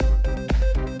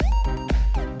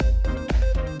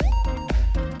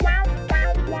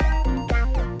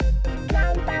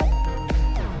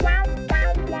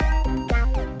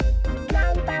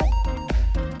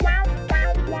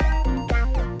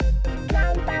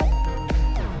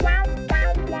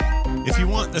if you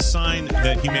want a sign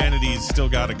that humanity's still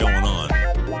got it going on.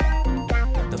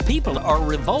 The people are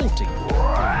revolting.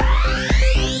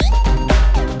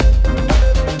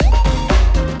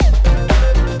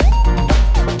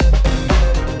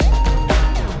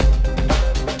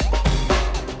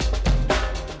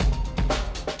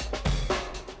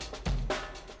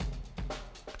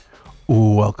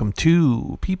 Welcome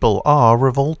to People Are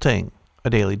Revolting, a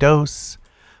daily dose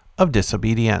of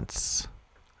disobedience.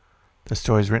 The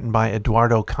story is written by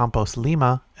Eduardo Campos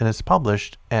Lima and is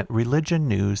published at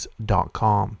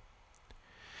religionnews.com.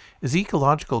 As the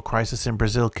ecological crisis in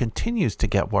Brazil continues to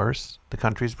get worse, the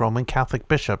country's Roman Catholic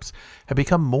bishops have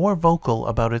become more vocal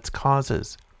about its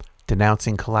causes,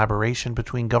 denouncing collaboration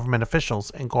between government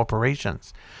officials and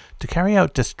corporations to carry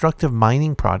out destructive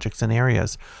mining projects in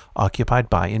areas occupied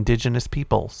by indigenous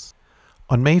peoples.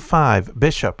 On May 5,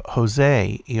 Bishop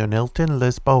José Ionilton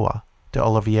Lisboa de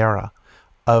Oliveira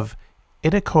of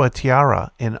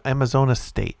Itacoatiara in Amazonas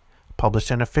state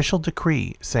published an official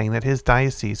decree saying that his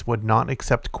diocese would not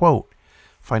accept, quote,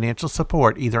 financial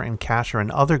support either in cash or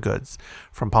in other goods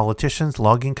from politicians,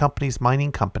 logging companies,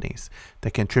 mining companies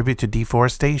that contribute to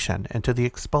deforestation and to the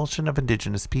expulsion of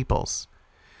indigenous peoples.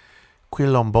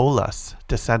 Quilombolas,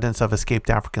 descendants of escaped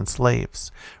African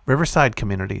slaves, riverside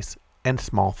communities, and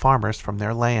small farmers from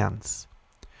their lands.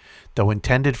 Though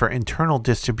intended for internal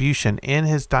distribution in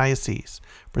his diocese,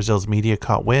 Brazil's media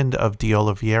caught wind of de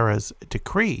Oliveira's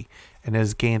decree and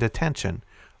has gained attention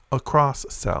across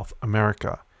South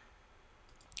America.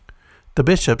 The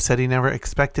bishop said he never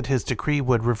expected his decree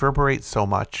would reverberate so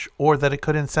much or that it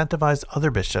could incentivize other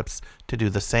bishops to do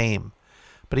the same.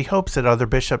 But he hopes that other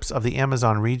bishops of the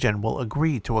Amazon region will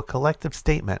agree to a collective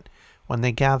statement when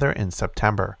they gather in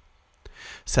September.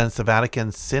 Since the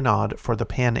Vatican's Synod for the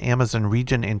Pan-Amazon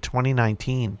region in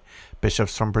 2019,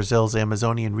 bishops from Brazil's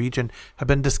Amazonian region have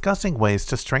been discussing ways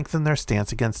to strengthen their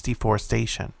stance against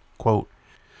deforestation. Quote,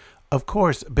 of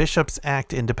course, bishops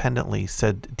act independently,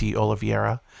 said de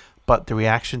Oliveira, but the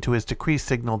reaction to his decree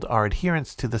signaled our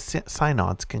adherence to the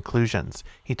Synod's conclusions,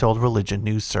 he told Religion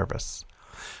News Service.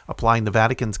 Applying the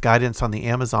Vatican's guidance on the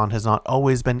Amazon has not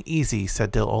always been easy,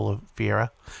 said de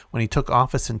Oliveira. When he took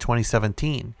office in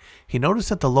 2017, he noticed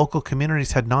that the local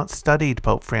communities had not studied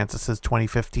Pope Francis's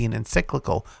 2015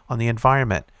 encyclical on the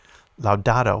environment,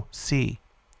 Laudato Si.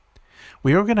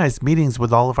 We organized meetings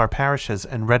with all of our parishes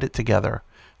and read it together.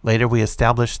 Later, we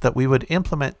established that we would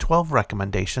implement 12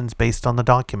 recommendations based on the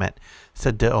document,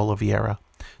 said de Oliveira.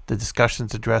 The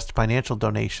discussions addressed financial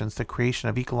donations, the creation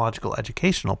of ecological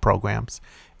educational programs,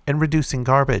 and reducing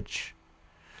garbage.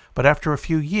 But after a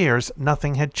few years,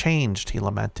 nothing had changed, he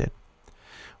lamented.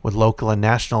 With local and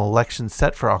national elections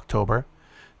set for October,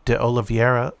 de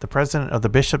Oliveira, the president of the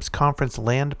Bishops' Conference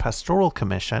Land Pastoral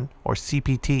Commission, or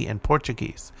CPT in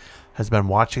Portuguese, has been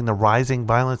watching the rising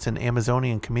violence in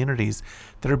Amazonian communities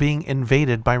that are being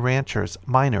invaded by ranchers,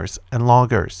 miners, and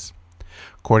loggers.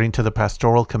 According to the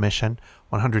Pastoral Commission,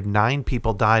 109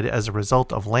 people died as a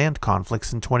result of land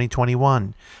conflicts in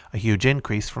 2021, a huge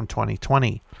increase from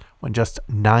 2020, when just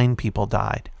 9 people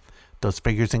died. Those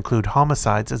figures include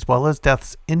homicides as well as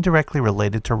deaths indirectly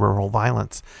related to rural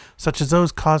violence, such as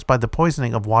those caused by the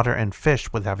poisoning of water and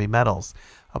fish with heavy metals,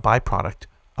 a byproduct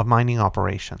of mining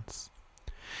operations.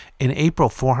 In April,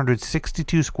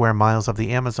 462 square miles of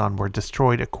the Amazon were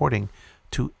destroyed, according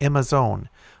to Amazon,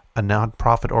 a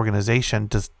non-profit organization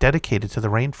dedicated to the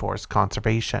rainforest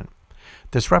conservation.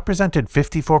 This represented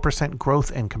 54% growth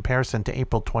in comparison to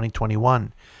April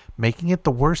 2021, making it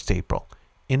the worst April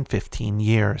in 15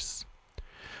 years.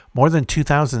 More than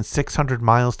 2,600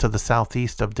 miles to the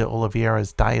southeast of de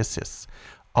Oliveira's diocese,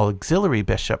 Auxiliary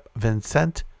Bishop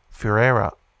Vicente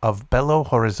Ferreira of Belo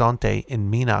Horizonte in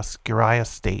Minas Gerais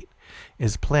state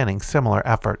is planning similar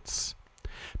efforts.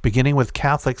 Beginning with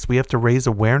Catholics, we have to raise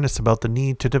awareness about the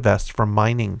need to divest from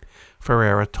mining,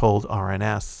 Ferreira told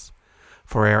RNS.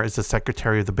 Ferreira is the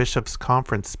secretary of the Bishops'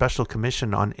 Conference Special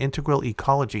Commission on Integral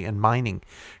Ecology and Mining,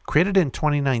 created in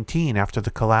 2019 after the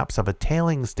collapse of a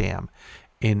tailings dam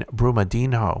in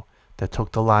Brumadinho that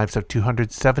took the lives of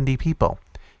 270 people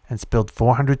and spilled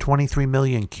 423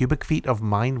 million cubic feet of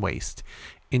mine waste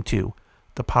into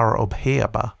the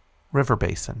Paraopeba River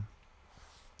Basin.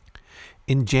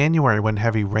 In January, when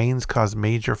heavy rains caused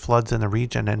major floods in the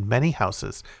region and many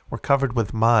houses were covered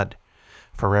with mud,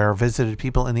 Ferreira visited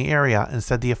people in the area and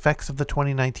said the effects of the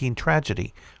 2019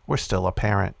 tragedy were still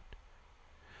apparent.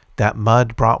 That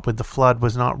mud brought with the flood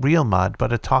was not real mud,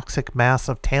 but a toxic mass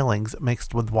of tailings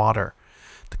mixed with water.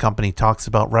 The company talks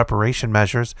about reparation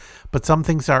measures, but some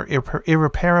things are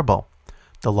irreparable.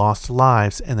 The lost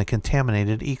lives and the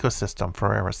contaminated ecosystem,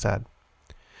 Ferreira said.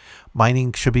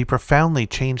 Mining should be profoundly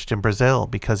changed in Brazil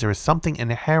because there is something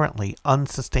inherently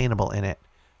unsustainable in it,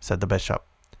 said the bishop.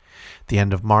 At the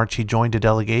end of March, he joined a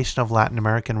delegation of Latin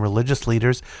American religious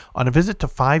leaders on a visit to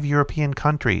 5 European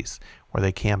countries where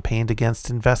they campaigned against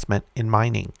investment in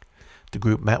mining. The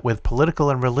group met with political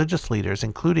and religious leaders,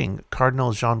 including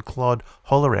Cardinal Jean-Claude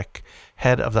Hollerich,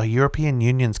 head of the European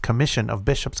Union's Commission of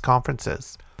Bishops'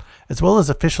 Conferences, as well as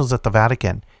officials at the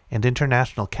Vatican and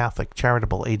international Catholic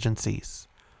charitable agencies.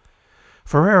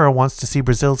 Ferreira wants to see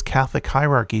Brazil's Catholic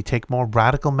hierarchy take more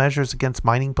radical measures against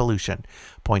mining pollution,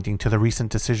 pointing to the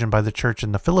recent decision by the Church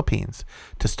in the Philippines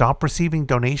to stop receiving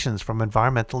donations from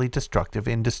environmentally destructive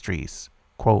industries.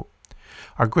 Quote,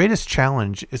 "Our greatest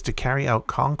challenge is to carry out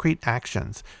concrete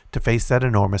actions to face that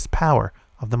enormous power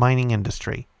of the mining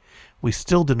industry. We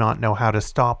still do not know how to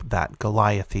stop that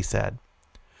Goliath," he said.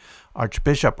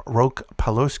 Archbishop Roque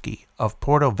Paloski of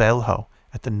Porto Velho,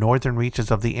 at the northern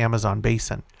reaches of the Amazon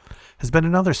basin, has been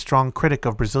another strong critic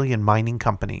of Brazilian mining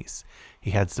companies.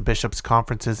 He heads the Bishops'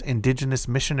 Conference's Indigenous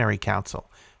Missionary Council,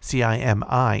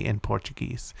 CIMI in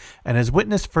Portuguese, and has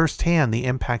witnessed firsthand the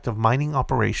impact of mining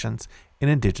operations in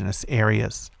indigenous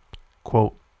areas.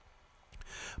 Quote,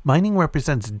 "Mining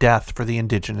represents death for the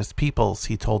indigenous peoples,"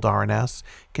 he told RNS,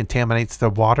 "contaminates their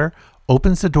water,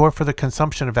 opens the door for the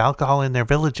consumption of alcohol in their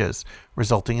villages,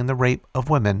 resulting in the rape of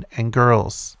women and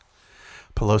girls."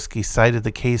 Paloski cited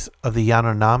the case of the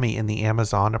Yanomami in the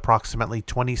Amazon. Approximately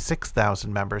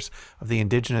 26,000 members of the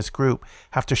indigenous group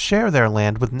have to share their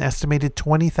land with an estimated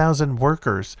 20,000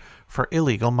 workers for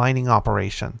illegal mining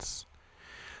operations.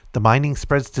 The mining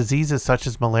spreads diseases such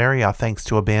as malaria thanks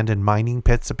to abandoned mining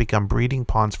pits that become breeding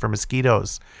ponds for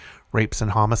mosquitoes. Rapes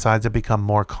and homicides have become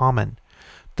more common.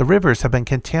 The rivers have been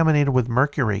contaminated with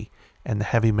mercury, and the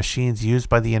heavy machines used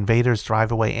by the invaders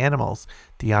drive away animals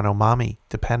the Yanomami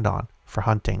depend on for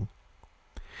hunting.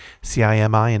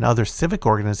 CIMI and other civic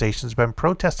organizations have been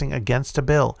protesting against a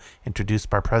bill introduced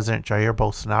by President Jair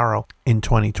Bolsonaro in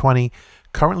 2020,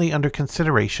 currently under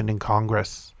consideration in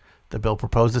Congress. The bill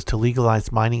proposes to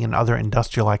legalize mining and other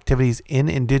industrial activities in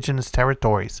indigenous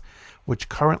territories, which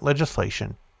current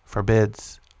legislation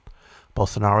forbids.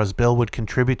 Bolsonaro's bill would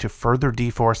contribute to further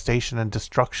deforestation and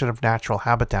destruction of natural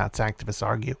habitats, activists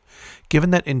argue,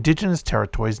 given that indigenous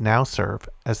territories now serve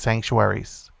as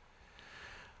sanctuaries.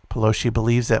 Pelosi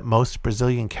believes that most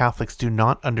Brazilian Catholics do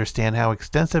not understand how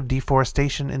extensive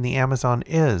deforestation in the Amazon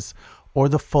is, or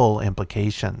the full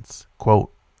implications. Quote,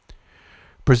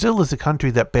 "Brazil is a country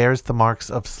that bears the marks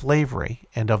of slavery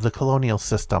and of the colonial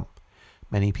system.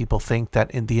 Many people think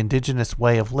that the indigenous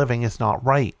way of living is not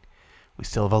right. We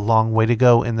still have a long way to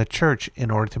go in the church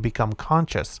in order to become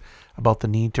conscious about the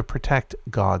need to protect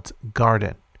God's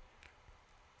garden."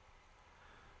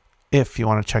 If you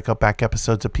want to check out back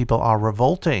episodes of People Are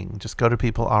Revolting, just go to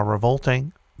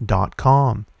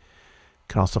peoplearerevolting.com. You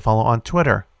can also follow on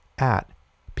Twitter at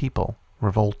People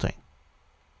Revolting.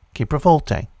 Keep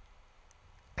revolting,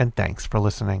 and thanks for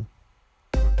listening.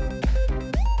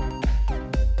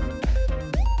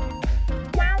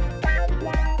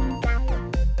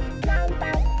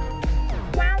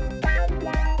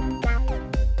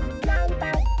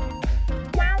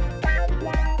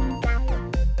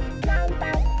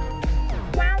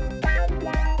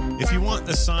 If you want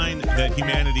a sign that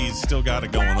humanity's still got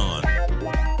it going on,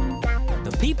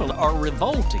 The people are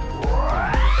revolting.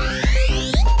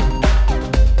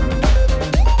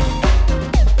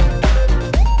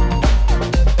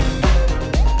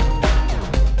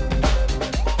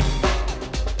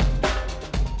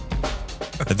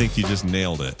 I think you just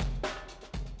nailed it.